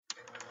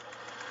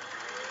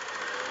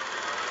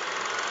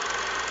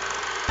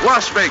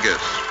Las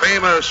Vegas,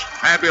 famous,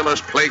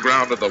 fabulous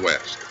playground of the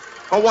West.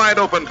 A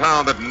wide-open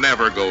town that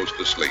never goes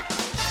to sleep.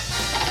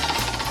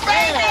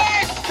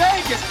 Vegas!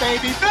 Vegas,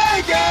 baby,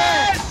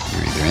 Vegas!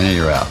 You're either in or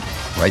you're out.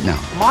 Right now.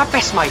 My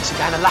best mates are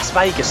going to Las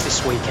Vegas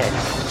this weekend.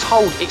 I'm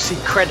told it's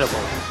incredible.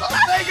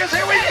 Vegas,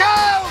 here we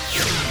go!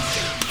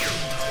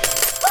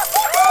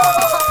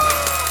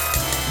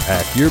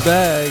 Pack your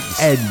bags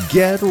and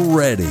get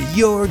ready.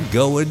 You're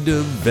going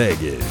to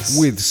Vegas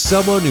with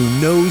someone who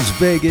knows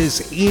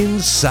Vegas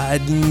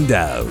inside and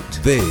out.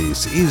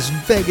 This is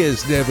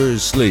Vegas Never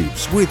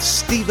Sleeps with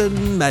Stephen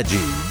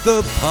Maggi,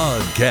 the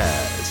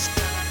podcast.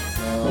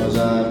 'Cause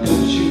I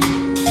put you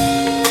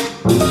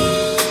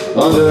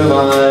under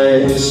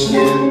my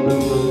skin,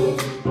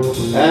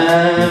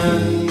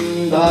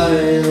 and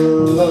I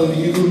love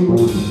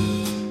you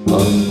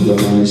under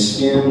my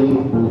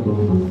skin.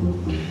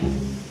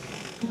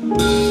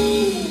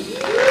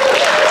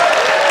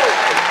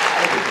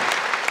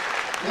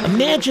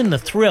 Imagine the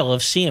thrill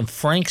of seeing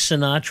Frank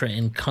Sinatra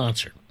in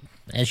concert.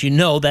 As you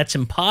know, that's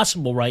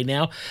impossible right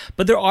now,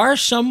 but there are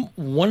some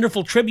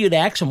wonderful tribute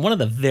acts, and one of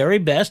the very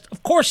best,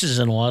 of course, is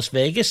in Las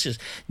Vegas. His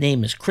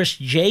name is Chris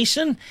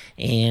Jason,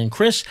 and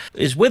Chris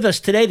is with us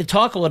today to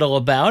talk a little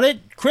about it.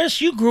 Chris,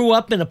 you grew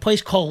up in a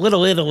place called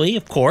Little Italy,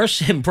 of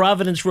course, in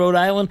Providence, Rhode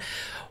Island.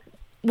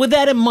 With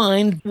that in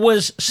mind,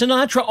 was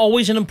Sinatra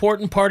always an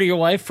important part of your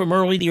life from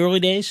the early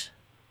days?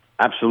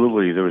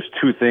 Absolutely. There was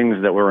two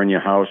things that were in your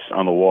house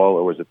on the wall.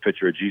 It was a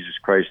picture of Jesus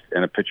Christ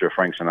and a picture of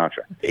Frank Sinatra.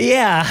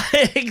 Yeah,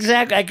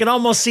 exactly. I can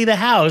almost see the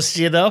house,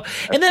 you know.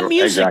 And that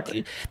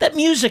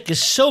music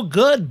is so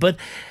good, but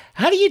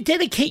how do you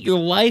dedicate your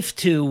life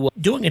to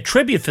doing a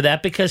tribute for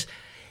that? Because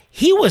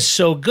he was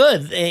so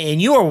good,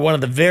 and you are one of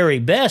the very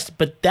best,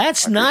 but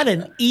that's not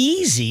an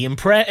easy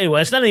impression.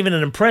 Well, it's not even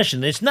an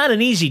impression. It's not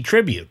an easy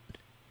tribute.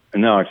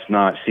 No, it's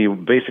not. See,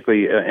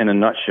 basically, in a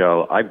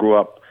nutshell, I grew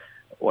up,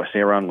 I say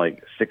around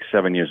like 6,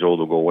 7 years old,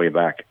 we'll go way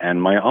back.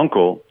 And my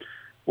uncle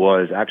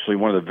was actually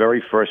one of the very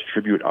first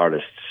tribute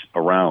artists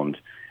around.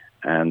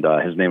 And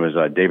his name was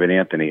David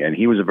Anthony. And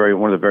he was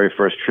one of the very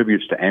first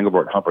tributes to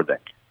Engelbert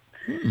Humperdinck.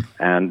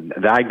 And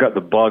I got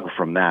the bug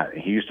from that.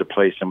 He used to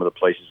play some of the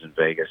places in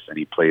Vegas, and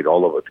he played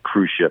all over the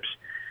cruise ships.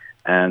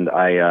 And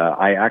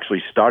I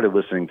actually started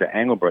listening to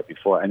Engelbert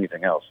before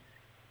anything else.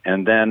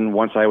 And then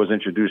once I was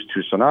introduced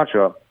to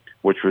Sinatra,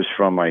 which was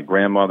from my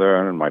grandmother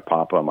and my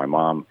papa and my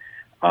mom,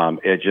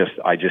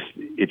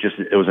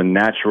 it was a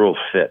natural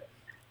fit,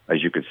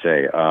 as you could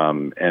say.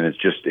 And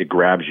it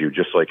grabs you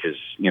just like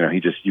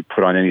you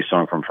put on any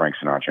song from Frank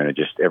Sinatra, and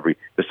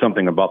there's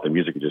something about the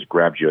music that just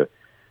grabs your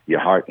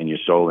heart and your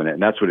soul in it.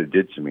 And that's what it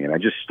did to me. And I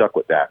just stuck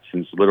with that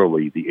since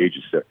literally the age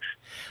of 6.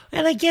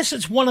 And I guess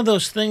it's one of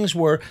those things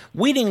where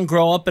we didn't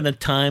grow up in a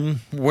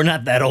time, we're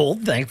not that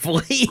old,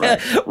 thankfully,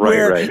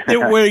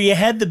 where you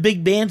had the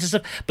big bands and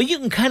stuff. But you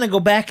can kind of go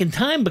back in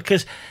time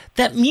because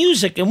that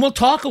music, and we'll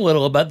talk a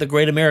little about the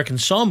Great American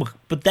Songbook,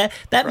 but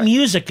that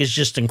music is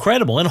just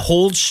incredible and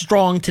holds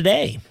strong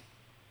today.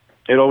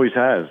 It always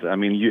has. I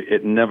mean,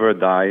 it never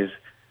dies.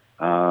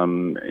 As a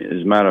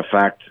matter of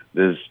fact,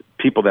 there's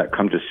people that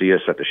come to see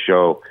us at the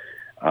show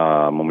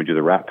when we do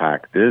the Rat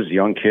Pack. There's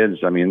young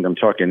kids. I mean, I'm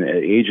talking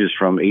ages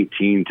from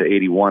 18 to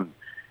 81.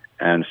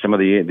 And some of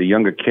the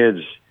younger kids,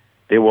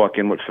 they walk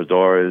in with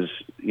fedoras,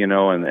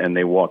 and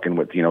they walk in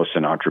with,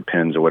 Sinatra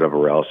pins or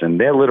whatever else. And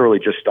they're literally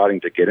just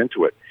starting to get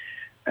into it.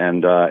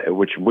 And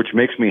which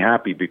makes me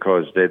happy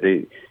because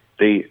they're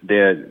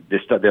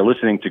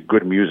listening to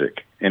good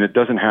music. And it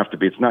doesn't have to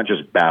be, it's not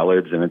just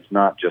ballads and it's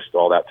not just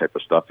all that type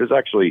of stuff. There's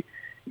actually,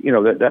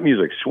 that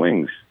music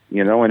swings,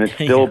 and it's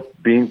still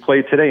being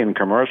played today in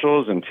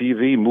commercials and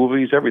TV,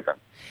 movies, everything.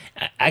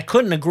 I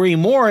couldn't agree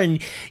more.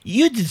 And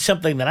you did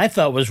something that I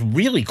thought was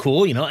really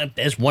cool,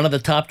 as one of the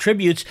top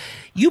tributes.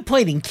 You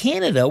played in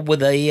Canada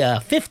with a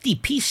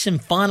 50-piece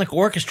symphonic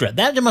orchestra.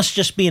 That must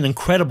just be an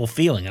incredible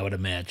feeling, I would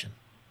imagine.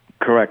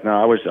 Correct.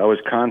 Now, I was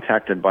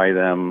contacted by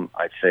them,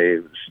 I'd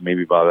say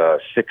maybe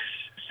about 6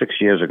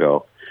 years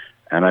ago.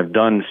 And I've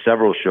done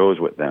several shows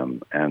with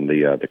them, and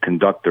the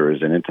conductor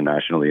is an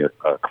internationally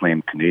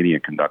acclaimed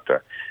Canadian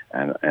conductor,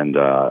 and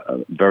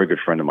a very good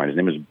friend of mine. His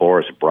name is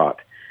Boris Brott.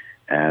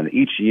 And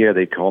each year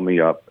they call me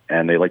up,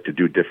 and they like to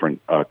do different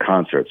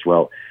concerts.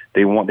 Well,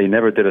 they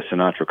never did a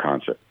Sinatra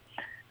concert,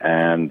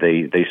 and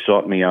they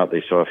sought me out.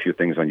 They saw a few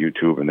things on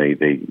YouTube, and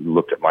they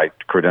looked at my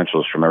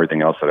credentials from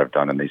everything else that I've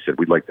done, and they said,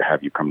 "We'd like to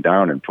have you come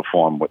down and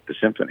perform with the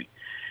symphony."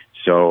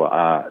 So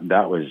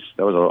that was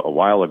a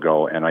while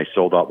ago, and I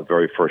sold out the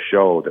very first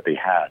show that they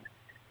had.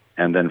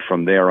 And then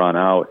from there on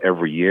out,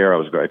 every year I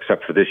was going,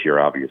 except for this year,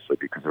 obviously,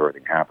 because of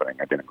everything happening.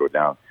 I didn't go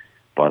down.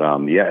 But,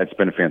 it's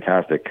been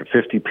fantastic.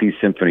 50-piece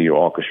symphony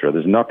orchestra.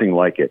 There's nothing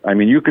like it. I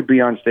mean, you could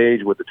be on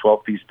stage with a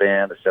 12-piece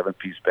band, a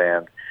 7-piece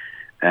band,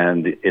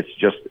 and it's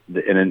just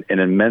an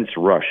immense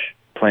rush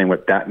playing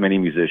with that many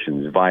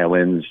musicians,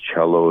 violins,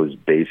 cellos,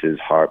 basses,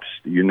 harps,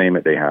 you name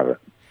it, they have it.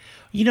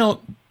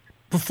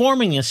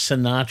 Performing as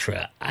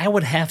Sinatra, I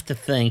would have to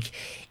think,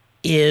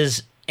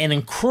 is an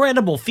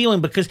incredible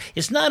feeling, because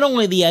it's not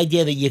only the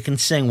idea that you can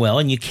sing well,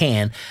 and you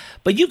can,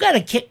 but you got to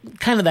get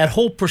kind of that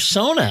whole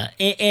persona.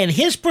 And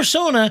his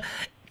persona,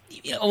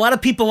 a lot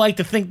of people like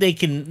to think they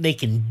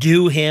can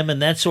do him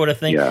and that sort of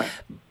thing. Yeah.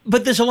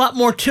 But there's a lot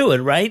more to it,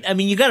 right? I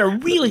mean, you got to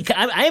really,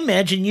 I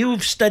imagine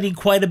you've studied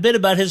quite a bit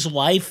about his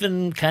life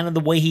and kind of the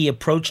way he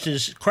approached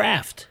his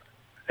craft.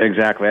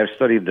 Exactly. I've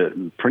studied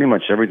pretty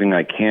much everything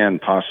I can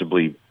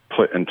possibly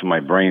put into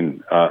my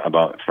brain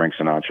about Frank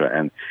Sinatra.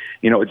 And,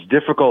 it's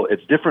difficult.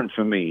 It's different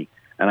for me.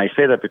 And I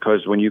say that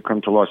because when you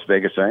come to Las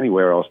Vegas or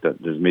anywhere else that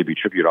there's maybe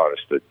tribute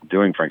artists that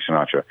doing Frank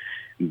Sinatra,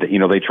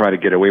 they try to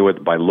get away with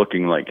it by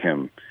looking like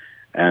him.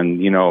 And,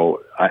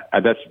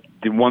 that's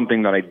the one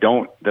thing that I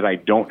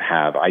don't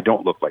have. I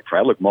don't look like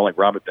Frank. I look more like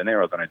Robert De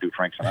Niro than I do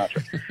Frank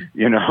Sinatra,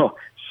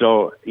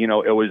 So,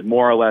 it was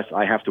more or less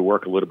I have to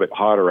work a little bit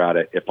harder at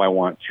it if I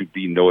want to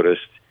be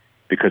noticed,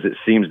 because it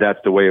seems that's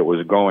the way it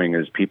was going,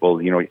 is people,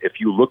 if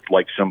you looked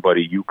like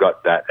somebody, you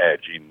got that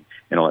edge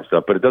and all that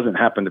stuff. But it doesn't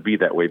happen to be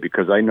that way,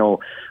 because I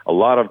know a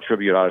lot of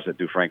tribute artists that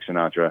do Frank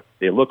Sinatra,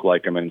 they look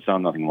like him and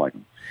sound nothing like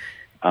him.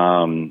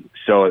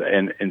 So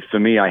for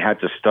me, I had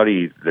to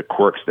study the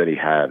quirks that he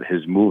had,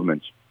 his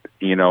movements,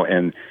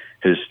 and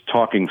his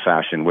talking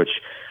fashion, which,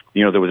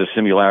 there was a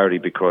similarity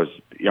because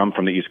I'm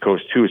from the East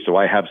Coast too, so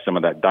I have some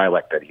of that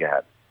dialect that he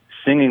had.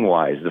 Singing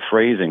wise, the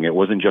phrasing, it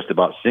wasn't just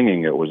about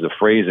singing, it was the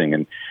phrasing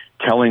and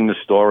telling the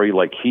story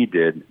like he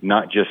did,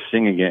 not just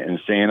singing it and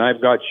saying,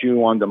 I've got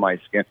you under my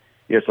skin.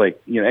 It's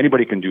like,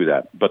 anybody can do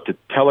that, but to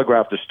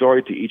telegraph the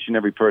story to each and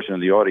every person in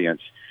the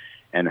audience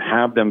and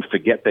have them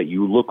forget that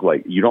you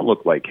don't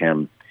look like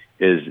him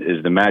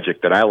is the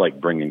magic that I like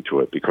bringing to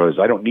it, because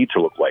I don't need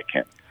to look like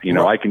him.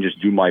 I can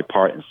just do my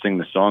part and sing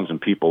the songs,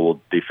 and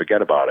people, they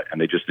forget about it and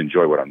they just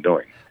enjoy what I'm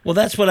doing. Well,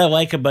 that's what I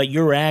like about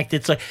your act.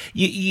 It's like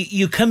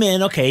you come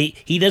in, okay,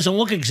 he doesn't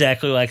look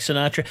exactly like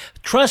Sinatra.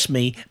 Trust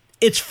me,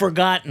 it's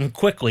forgotten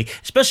quickly,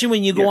 especially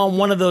when you go on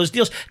one of those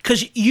deals,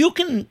 because you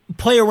can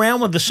play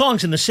around with the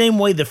songs in the same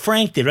way that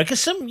Frank did, right? Because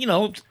some,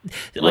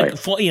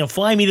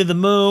 Fly Me to the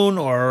Moon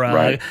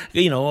or,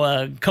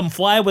 Come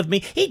Fly With Me,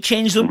 he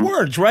changed the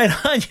words right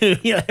on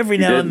you, every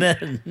now and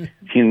then.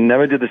 He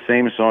never did the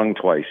same song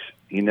twice.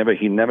 He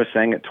never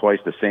sang it twice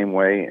the same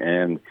way,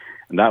 and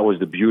that was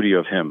the beauty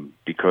of him,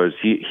 because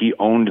he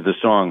owned the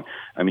song.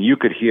 I mean, you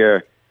could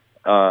hear,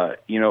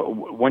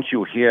 once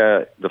you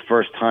hear the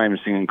first time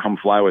singing "Come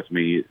Fly With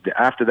Me,"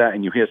 after that,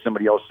 and you hear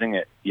somebody else sing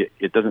it,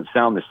 it doesn't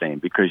sound the same,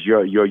 because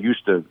you're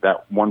used to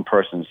that one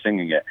person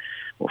singing it.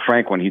 Well,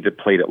 Frank, when he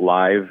played it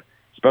live,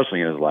 especially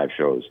in his live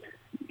shows,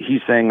 he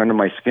sang "Under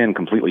My Skin"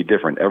 completely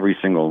different every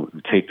single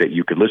take that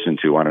you could listen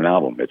to on an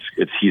album.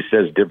 He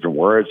says different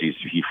words.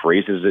 He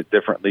phrases it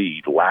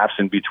differently. He laughs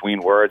in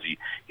between words.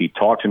 He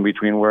talks in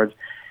between words,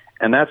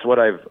 and that's what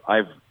I've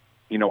I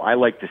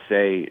like to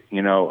say.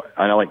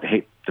 I like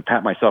to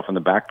pat myself on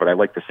the back, but I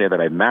like to say that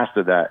I've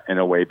mastered that in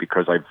a way,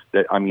 because I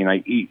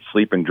eat,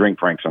 sleep, and drink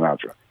Frank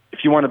Sinatra.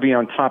 If you want to be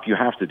on top, you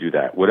have to do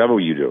that, whatever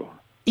you do.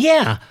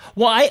 Yeah.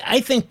 Well, I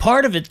think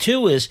part of it,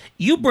 too, is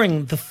you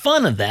bring the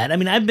fun of that. I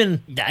mean,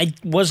 I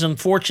wasn't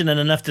fortunate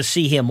enough to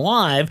see him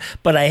live,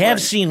 but I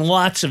have seen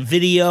lots of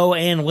video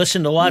and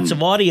listened to lots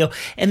of audio,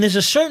 and there's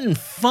a certain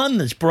fun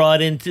that's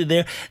brought into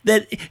there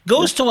that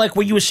goes to, like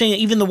what you were saying,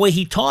 even the way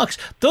he talks.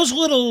 Those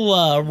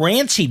little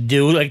rants he'd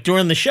do, like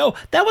during the show,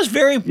 that was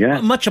very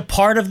much a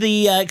part of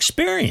the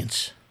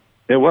experience.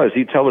 It was.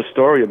 He'd tell a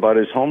story about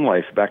his home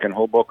life back in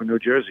Hoboken, New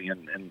Jersey,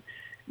 and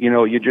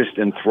you're just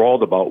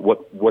enthralled about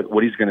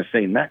what he's going to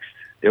say next.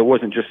 It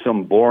wasn't just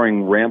some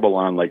boring ramble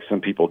on like some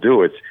people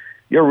do.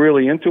 You're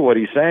really into what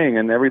he's saying,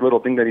 and every little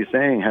thing that he's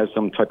saying has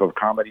some type of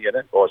comedy in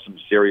it or some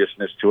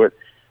seriousness to it,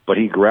 but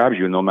he grabs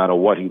you no matter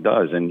what he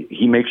does, and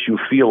he makes you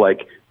feel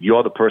like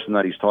you're the person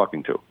that he's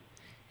talking to.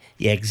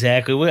 Yeah,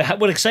 exactly.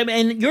 What excitement.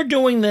 And you're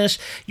doing this.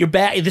 You're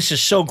back. This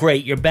is so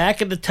great. You're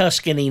back at the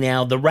Tuscany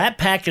now. The Rat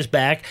Pack is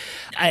back.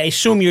 I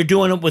assume you're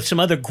doing it with some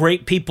other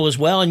great people as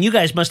well, and you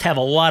guys must have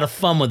a lot of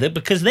fun with it,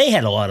 because they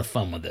had a lot of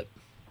fun with it.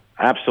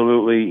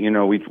 Absolutely.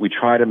 We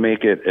try to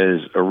make it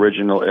as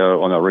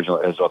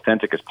as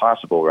authentic as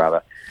possible,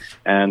 rather.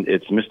 And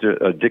it's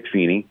Mr. Dick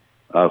Feeney,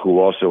 who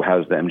also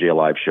has the MJ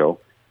Live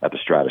show at the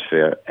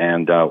Stratosphere.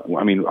 And,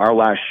 our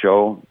last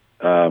show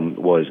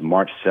was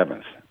March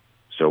 7th.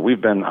 So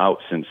we've been out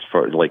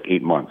for like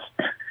 8 months.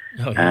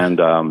 Oh, yeah.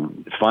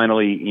 And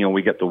finally,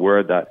 we get the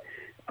word that,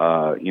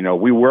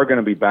 we were going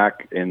to be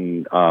back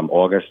in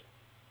August.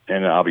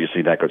 And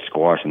obviously that got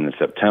squashed. And in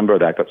September,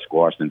 that got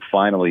squashed. And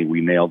finally, we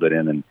nailed it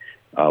in. And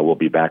we'll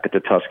be back at the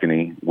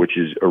Tuscany, which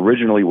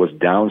originally was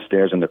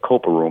downstairs in the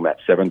Copa Room at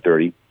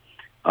 7:30,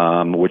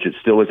 which it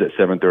still is at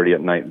 7:30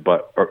 at night.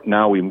 But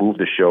now we moved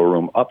the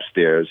showroom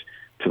upstairs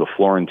to the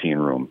Florentine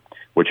Room,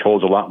 which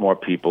holds a lot more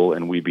people,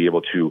 and we'd be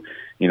able to,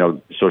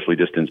 socially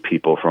distance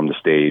people from the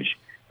stage,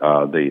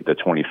 the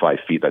 25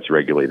 feet that's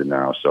regulated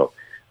now. So,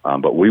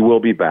 but we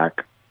will be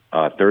back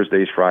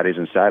Thursdays, Fridays,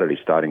 and Saturdays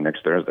starting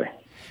next Thursday.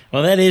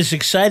 Well, that is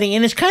exciting,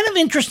 and it's kind of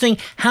interesting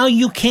how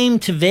you came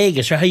to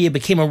Vegas, or how you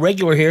became a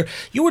regular here.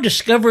 You were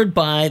discovered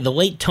by the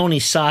late Tony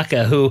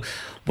Sacca, who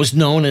was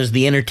known as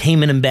the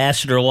entertainment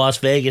ambassador of Las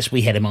Vegas.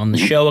 We had him on the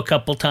show a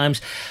couple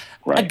times.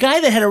 Right. A guy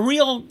that had a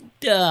real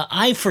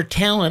eye for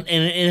talent,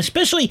 and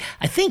especially,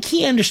 I think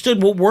he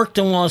understood what worked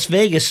in Las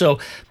Vegas. So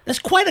that's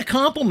quite a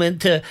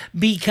compliment to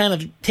be kind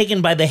of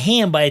taken by the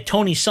hand by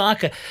Tony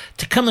Sacca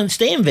to come and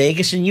stay in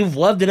Vegas, and you've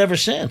loved it ever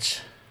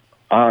since.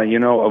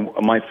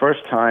 My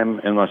first time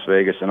in Las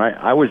Vegas, and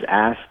I was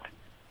asked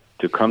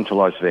to come to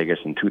Las Vegas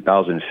in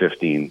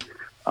 2015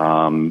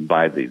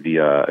 by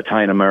the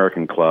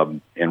Italian-American Club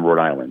in Rhode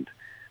Island.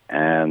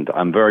 And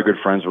I'm very good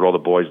friends with all the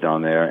boys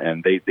down there,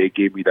 and they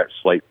gave me that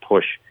slight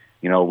push.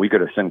 We got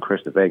to send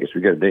Chris to Vegas.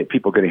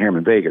 People got to hear him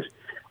in Vegas.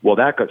 Well,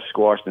 that got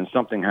squashed, and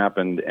something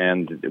happened,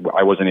 and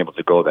I wasn't able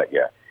to go that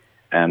year.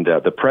 And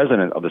the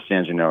president of the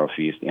San Gennaro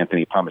Feast,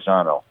 Anthony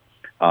Parmisano,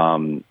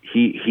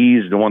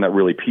 he's the one that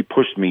really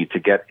pushed me to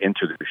get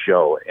into the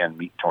show and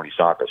meet Tony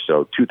Sacca.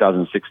 So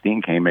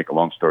 2016 came, make a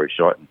long story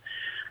short, and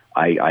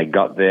I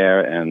got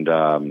there, and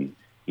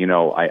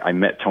I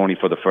met Tony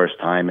for the first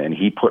time, and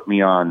he put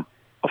me on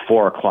a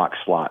 4:00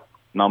 slot.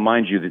 Now,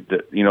 mind you,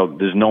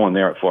 there's no one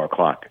there at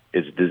 4:00.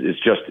 It's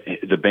just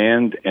the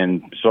band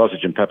and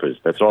Sausage and Peppers.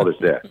 That's all that's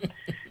there.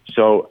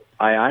 So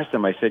I asked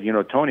him. I said,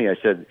 Tony. I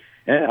said,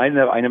 I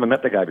never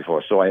met the guy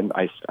before. So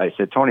I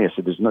said, Tony. I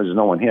said, there's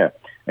no one here.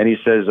 And he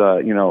says,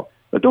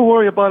 don't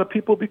worry about it.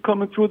 People will be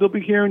coming through. They'll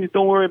be hearing you.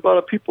 Don't worry about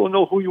it. People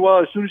know who you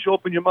are as soon as you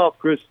open your mouth,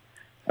 Chris.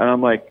 And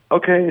I'm like,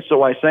 okay.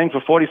 So I sang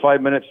for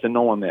 45 minutes and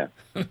no one there,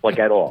 like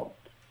at all.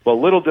 Well,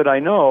 little did I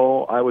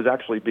know, I was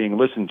actually being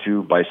listened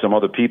to by some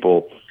other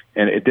people,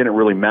 and it didn't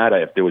really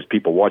matter if there was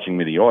people watching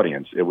me in the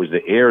audience. It was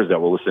the heirs that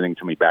were listening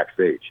to me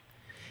backstage.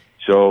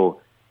 So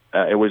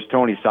it was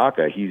Tony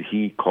Sacca.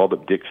 He called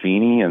up Dick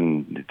Feeney,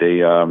 and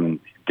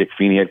Dick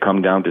Feeney had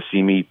come down to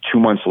see me 2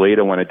 months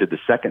later when I did the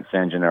second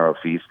San Gennaro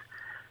Feast,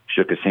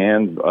 shook his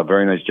hand, a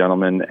very nice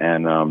gentleman,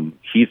 and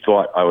he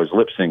thought I was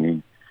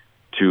lip-singing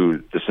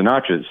to the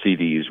Sinatra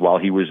CDs while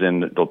he was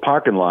in the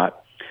parking lot.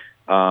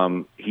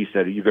 He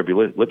said, "You got to be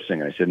lip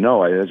singing." I said,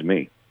 "No, that's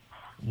me."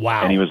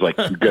 Wow. And he was like,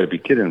 "You got to be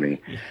kidding me."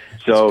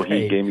 So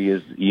he gave me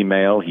his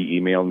email. He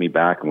emailed me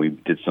back, and we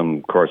did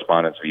some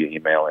correspondence via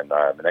email. And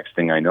the next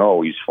thing I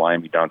know, he's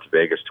flying me down to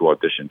Vegas to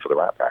audition for the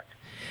Rat Pack.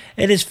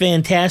 It is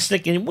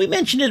fantastic. And we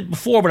mentioned it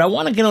before, but I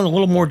want to get on a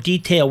little more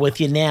detail with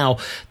you now.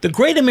 The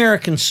Great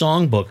American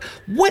Songbook.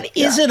 What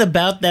is it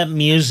about that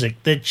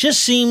music that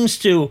just seems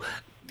to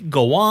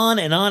go on,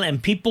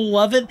 and people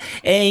love it?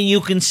 And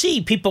you can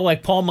see people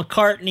like Paul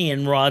McCartney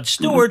and Rod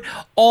Stewart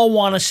all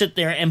want to sit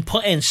there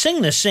and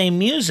sing the same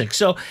music.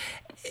 So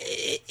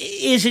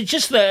is it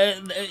just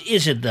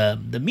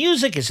the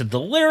music? Is it the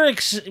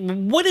lyrics?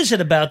 What is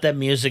it about that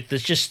music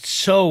that's just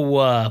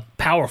so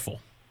powerful?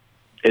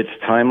 It's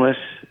timeless,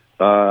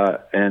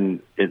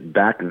 and it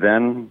back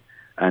then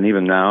and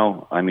even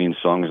now, I mean,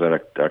 songs that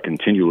are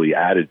continually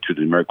added to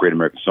the Great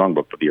American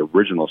Songbook, but the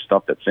original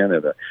stuff that's in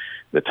there,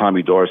 the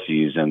Tommy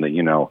Dorseys and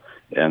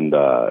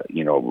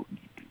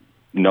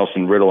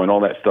Nelson Riddle and all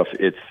that stuff.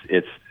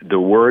 It's the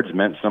words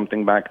meant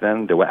something back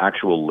then. There were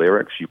actual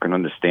lyrics. You can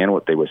understand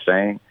what they were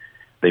saying.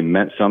 They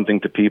meant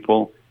something to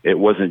people. It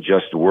wasn't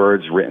just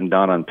words written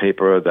down on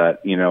paper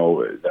that,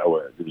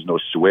 there was no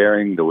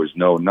swearing. There was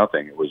no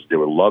nothing. There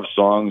were love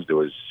songs. There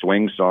was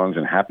swing songs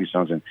and happy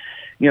songs. And,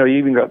 you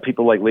even got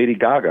people like Lady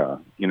Gaga,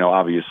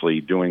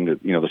 obviously doing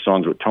the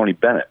songs with Tony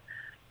Bennett.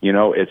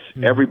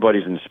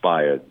 Everybody's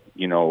inspired.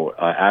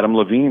 Adam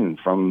Levine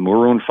from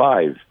Maroon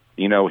 5.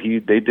 They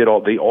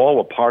all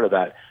were part of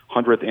that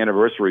 100th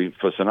anniversary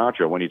for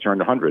Sinatra when he turned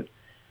 100.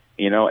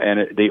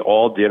 They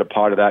all did a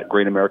part of that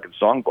Great American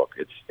Songbook.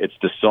 It's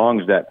the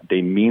songs that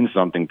they mean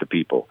something to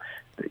people,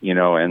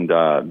 and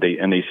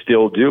they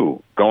still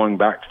do. Going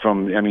back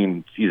from, the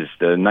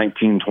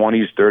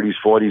 1920s, 30s,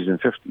 40s, and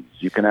 50s.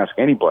 You can ask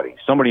anybody.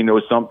 Somebody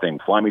knows something.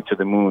 Fly Me to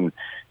the Moon.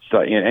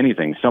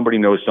 Anything. Somebody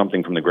knows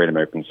something from the Great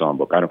American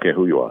Songbook. I don't care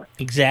who you are.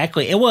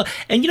 Exactly.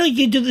 And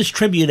you do this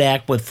tribute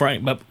act with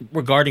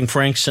regarding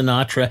Frank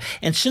Sinatra,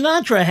 and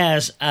Sinatra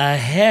has a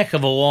heck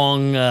of a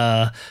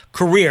long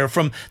career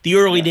from the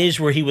early days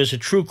where he was a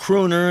true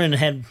crooner and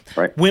had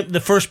the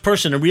first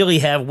person to really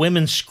have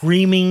women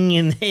screaming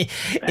in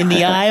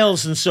the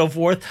aisles and so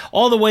forth,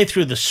 all the way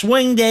through the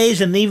swing days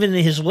and even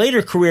in his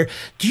later career.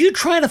 Do you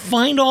try to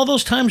find all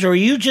those times, or are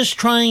you just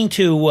trying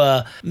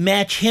to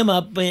match him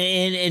up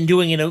and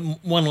doing it at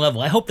one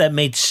level? I hope that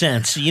made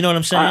sense. You know what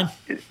I'm saying?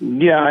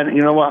 Yeah,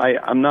 you know what?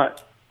 I'm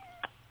not.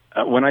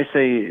 When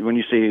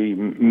you say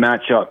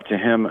match up to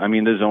him,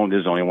 there's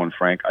only one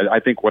Frank. I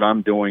think what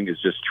I'm doing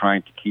is just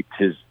trying to keep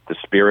the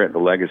spirit, the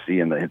legacy,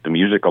 and the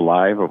music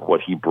alive of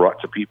what he brought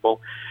to people,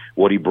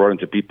 what he brought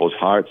into people's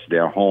hearts,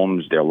 their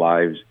homes, their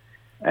lives,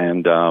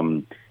 and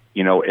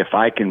if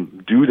I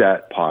can do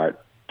that part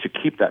to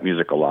keep that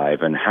music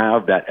alive and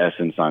have that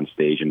essence on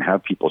stage and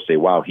have people say,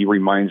 wow, he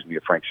reminds me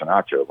of Frank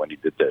Sinatra when he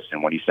did this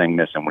and when he sang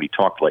this and when he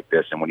talked like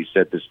this and when he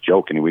said this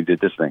joke and when he did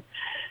this thing.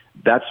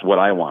 that's what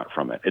I want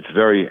from it. It's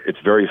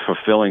very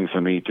fulfilling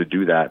for me to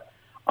do that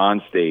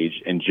on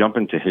stage and jump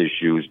into his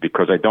shoes,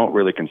 because I don't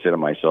really consider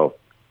myself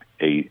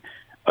a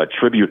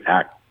tribute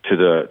act to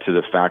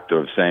the fact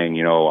of saying,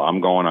 you know,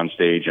 I'm going on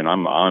stage and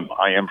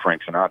I am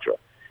Frank Sinatra.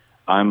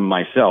 I'm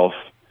myself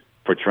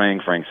portraying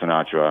Frank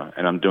Sinatra,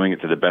 and I'm doing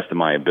it to the best of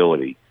my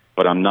ability,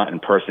 but I'm not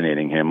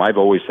impersonating him. I've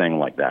always sang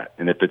like that.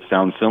 And if it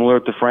sounds similar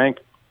to Frank,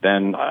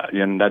 then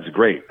that's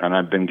great. And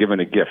I've been given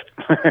a gift.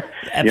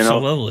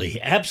 Absolutely. You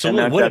know?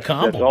 Absolutely. What a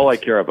compliment. That's all I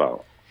care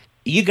about.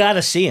 You got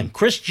to see him.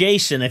 Chris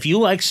Jason, if you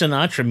like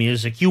Sinatra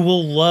music, you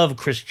will love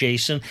Chris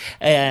Jason.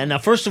 And now,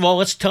 first of all,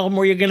 let's tell them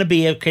where you're going to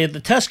be. Okay, at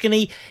the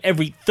Tuscany,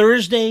 every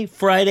Thursday,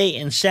 Friday,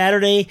 and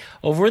Saturday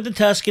over at the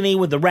Tuscany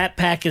with the Rat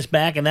Pack is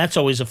back, and that's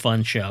always a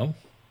fun show.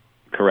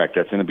 Correct.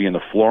 That's going to be in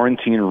the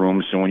Florentine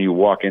Room. So when you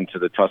walk into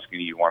the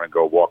Tuscany, you want to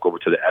go walk over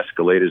to the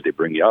escalators. They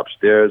bring you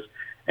upstairs,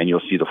 and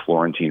you'll see the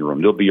Florentine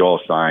Room. There'll be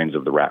all signs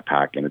of the Rat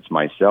Pack, and it's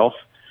myself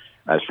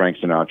as Frank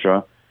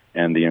Sinatra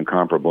and the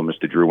incomparable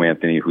Mr. Drew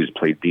Anthony, who's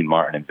played Dean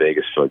Martin in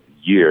Vegas for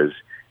years,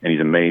 and he's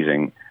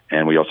amazing.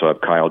 And we also have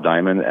Kyle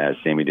Diamond as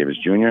Sammy Davis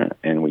Jr.,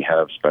 and we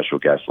have special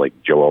guests like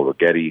Joelle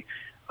Rigetti,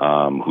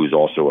 who's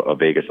also a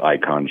Vegas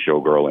icon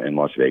showgirl in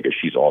Las Vegas.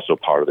 She's also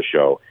part of the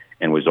show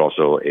and was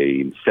also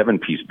a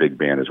 7-piece big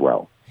band as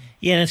well.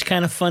 Yeah, and it's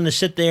kind of fun to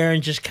sit there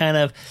and just kind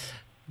of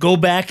go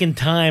back in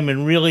time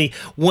and really,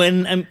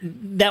 when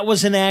that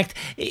was an act,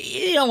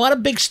 you know, a lot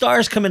of big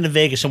stars come into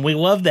Vegas, and we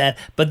love that,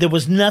 but there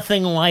was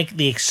nothing like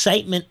the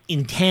excitement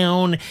in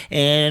town,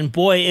 and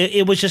boy,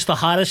 it was just the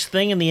hottest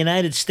thing in the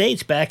United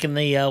States back in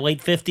the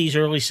late 50s,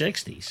 early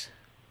 60s.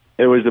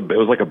 It was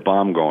like a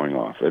bomb going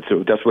off.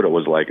 That's what it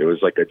was like. It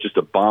was like just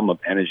a bomb of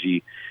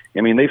energy.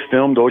 I mean, they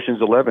filmed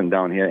Ocean's 11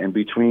 down here in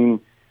between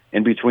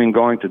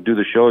going to do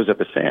the shows at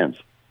the Sands.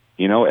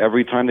 You know,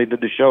 every time they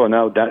did the show. And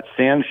now that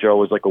Sands show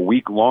was like a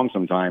week long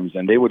sometimes,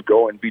 and they would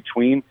go in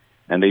between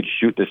and they'd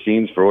shoot the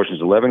scenes for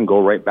Ocean's 11,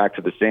 go right back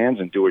to the Sands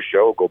and do a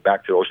show, go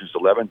back to Ocean's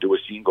 11, do a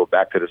scene, go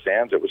back to the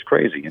Sands. It was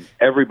crazy. And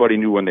everybody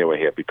knew when they were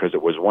here because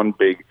it was one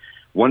big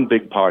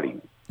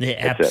party.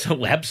 Yeah,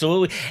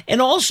 absolutely.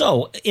 And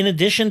also, in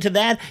addition to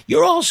that,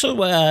 you're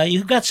also,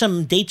 you've got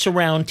some dates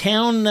around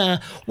town.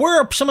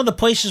 Where are some of the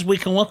places we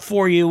can look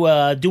for you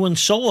doing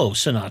solo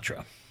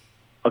Sinatra?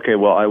 Okay,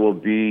 well, I will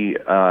be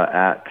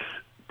at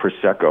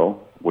Prosecco,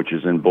 which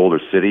is in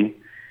Boulder City.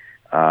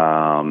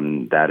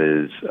 That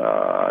is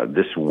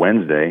this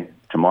Wednesday,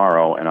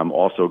 tomorrow, and I'm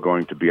also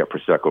going to be at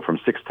Prosecco from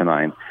 6 to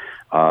 9,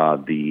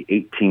 the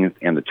 18th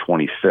and the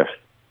 25th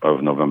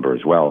of November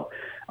as well.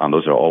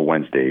 Those are all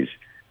Wednesdays.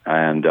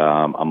 And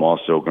I'm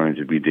also going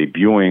to be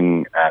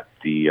debuting at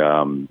the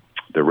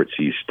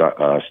Ritzy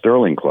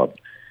Sterling Club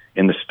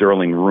in the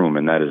Sterling Room,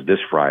 and that is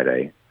this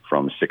Friday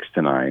from 6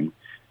 to 9.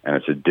 And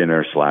it's a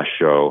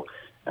dinner/show,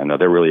 and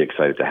they're really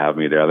excited to have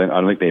me there. I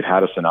don't think they've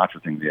had a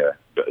Sinatra thing there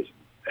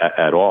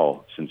at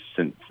all since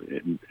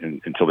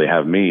until they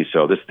have me.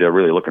 So they're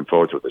really looking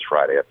forward to it this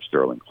Friday at the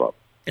Sterling Club.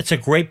 It's a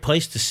great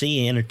place to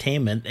see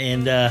entertainment,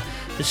 and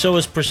so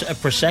is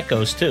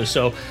Prosecco's too.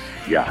 So,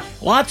 yeah,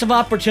 lots of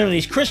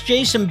opportunities. Chris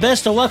Jason,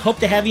 best of luck. Hope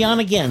to have you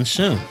on again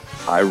soon.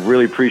 I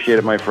really appreciate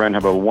it, my friend.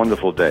 Have a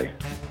wonderful day.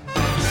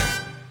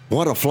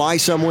 Want to fly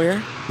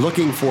somewhere?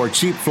 Looking for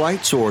cheap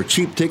flights or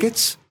cheap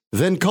tickets?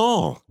 Then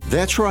call.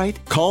 That's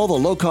right. Call the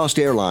low-cost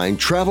airline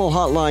travel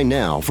hotline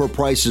now for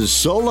prices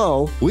so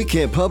low we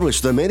can't publish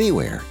them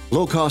anywhere.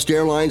 Low Cost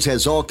Airlines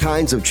has all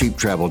kinds of cheap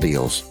travel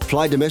deals.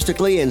 Fly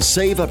domestically and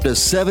save up to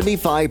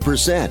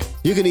 75%.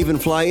 You can even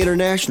fly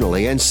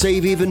internationally and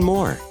save even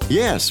more.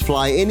 Yes,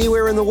 fly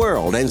anywhere in the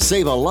world and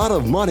save a lot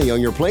of money on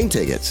your plane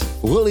tickets.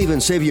 We'll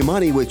even save you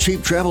money with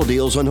cheap travel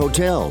deals on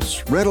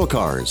hotels, rental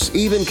cars,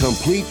 even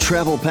complete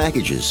travel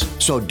packages.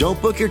 So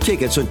don't book your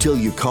tickets until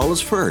you call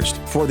us first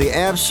for the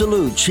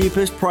absolute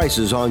cheapest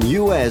prices on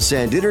U.S.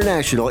 and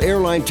international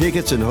airline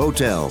tickets and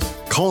hotels.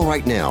 Call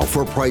right now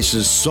for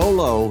prices so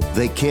low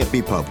they can't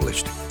be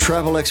published.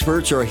 Travel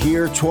experts are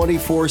here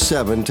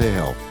 24/7 to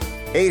help.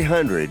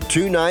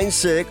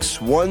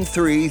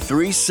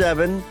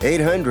 800-296-1337.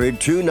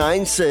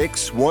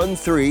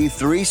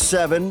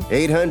 800-296-1337.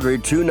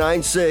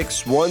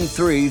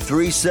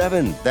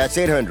 800-296-1337. That's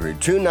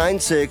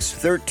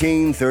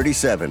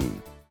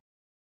 800-296-1337.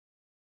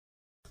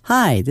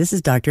 Hi, this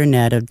is Dr.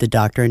 Annette of The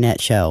Dr.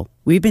 Annette Show.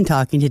 We've been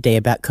talking today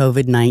about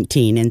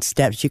COVID-19 and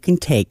steps you can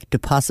take to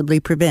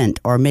possibly prevent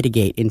or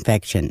mitigate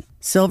infection.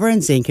 Silver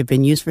and zinc have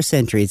been used for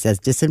centuries as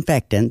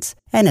disinfectants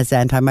and as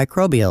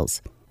antimicrobials.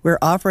 We're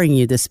offering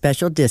you this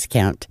special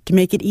discount to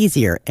make it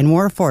easier and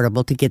more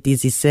affordable to get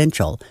these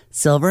essential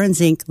silver and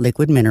zinc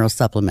liquid mineral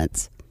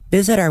supplements.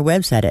 Visit our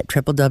website at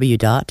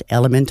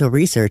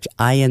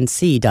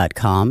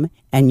www.elementalresearchinc.com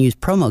and use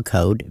promo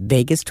code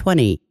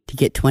VEGAS20 to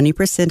get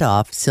 20%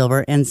 off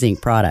silver and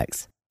zinc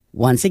products.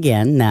 Once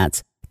again,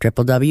 that's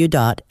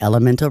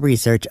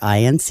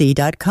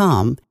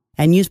www.elementalresearchinc.com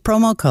and use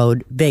promo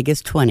code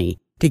VEGAS20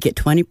 to get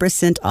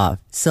 20% off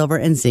silver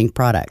and zinc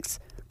products.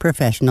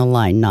 Professional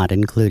line not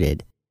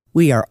included.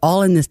 We are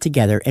all in this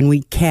together and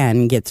we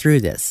can get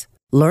through this.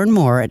 Learn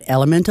more at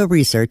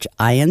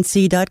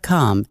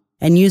elementalresearchinc.com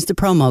and use the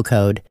promo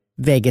code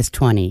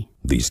VEGAS20.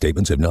 These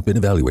statements have not been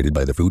evaluated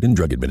by the Food and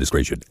Drug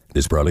Administration.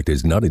 This product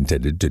is not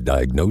intended to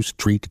diagnose,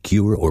 treat,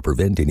 cure, or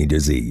prevent any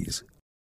disease.